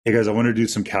Hey guys, I want to do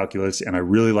some calculus, and I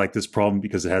really like this problem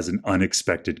because it has an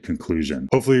unexpected conclusion.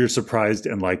 Hopefully you're surprised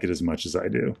and like it as much as I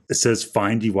do. It says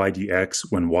find dy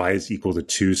dx when y is equal to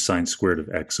 2 sine squared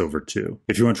of x over 2.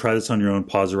 If you want to try this on your own,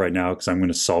 pause it right now because I'm going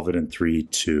to solve it in 3,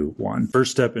 2, 1. First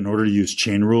step, in order to use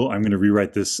chain rule, I'm going to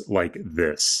rewrite this like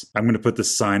this. I'm going to put the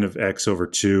sine of x over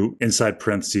 2 inside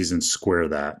parentheses and square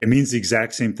that. It means the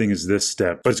exact same thing as this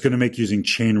step, but it's going to make using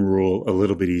chain rule a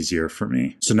little bit easier for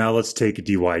me. So now let's take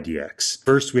dy dx.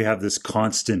 First, we have this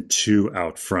constant 2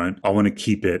 out front. I want to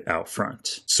keep it out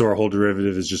front. So our whole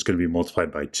derivative is just going to be multiplied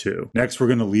by 2. Next, we're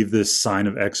going to leave this sine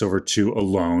of x over 2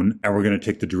 alone, and we're going to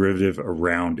take the derivative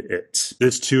around it.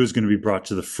 This 2 is going to be brought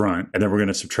to the front, and then we're going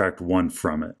to subtract 1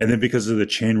 from it. And then because of the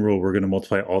chain rule, we're going to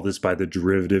multiply all this by the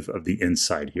derivative of the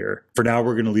inside here. For now,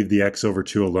 we're going to leave the x over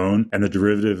 2 alone, and the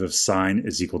derivative of sine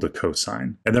is equal to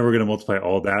cosine. And then we're going to multiply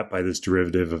all that by this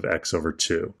derivative of x over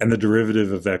 2. And the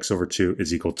derivative of x over 2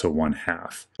 is equal to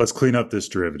 1/2. Let's clean up this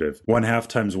derivative. 1/2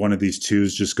 times one of these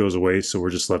 2's just goes away, so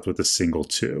we're just left with a single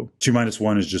 2. 2 minus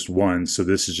 1 is just 1, so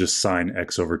this is just sine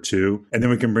x over 2. And then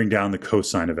we can bring down the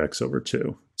cosine of x over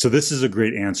 2. So this is a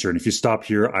great answer, and if you stop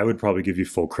here, I would probably give you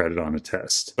full credit on a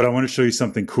test. But I want to show you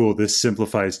something cool. This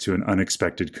simplifies to an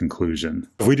unexpected conclusion.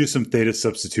 If we do some theta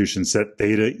substitution, set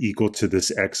theta equal to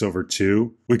this x over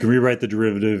 2, we can rewrite the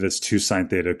derivative as 2 sine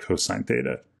theta cosine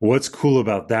theta. What's cool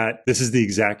about that, this is the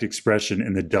exact expression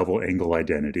in the double angle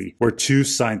identity, where 2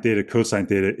 sine theta cosine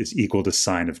theta is equal to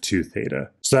sine of 2 theta.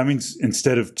 So that means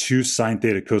instead of 2 sine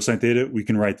theta cosine theta, we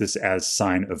can write this as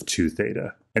sine of 2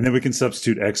 theta. And then we can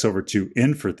substitute x over 2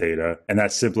 in for theta, and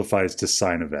that simplifies to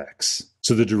sine of x.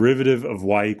 So the derivative of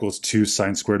y equals 2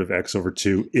 sine squared of x over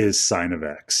 2 is sine of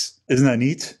x. Isn't that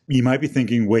neat? You might be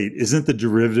thinking, wait, isn't the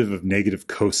derivative of negative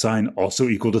cosine also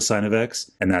equal to sine of x?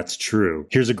 And that's true.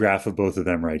 Here's a graph of both of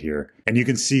them right here. And you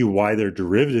can see why their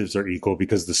derivatives are equal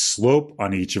because the slope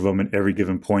on each of them at every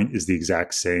given point is the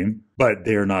exact same, but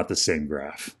they are not the same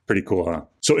graph. Pretty cool, huh?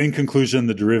 So in conclusion,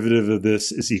 the derivative of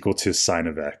this is equal to sine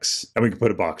of x. And we can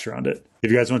put a box around it. If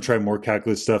you guys want to try more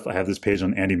calculus stuff, I have this page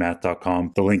on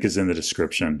andymath.com. The link is in the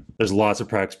description. There's lots of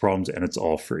practice problems and it's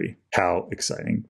all free. How exciting.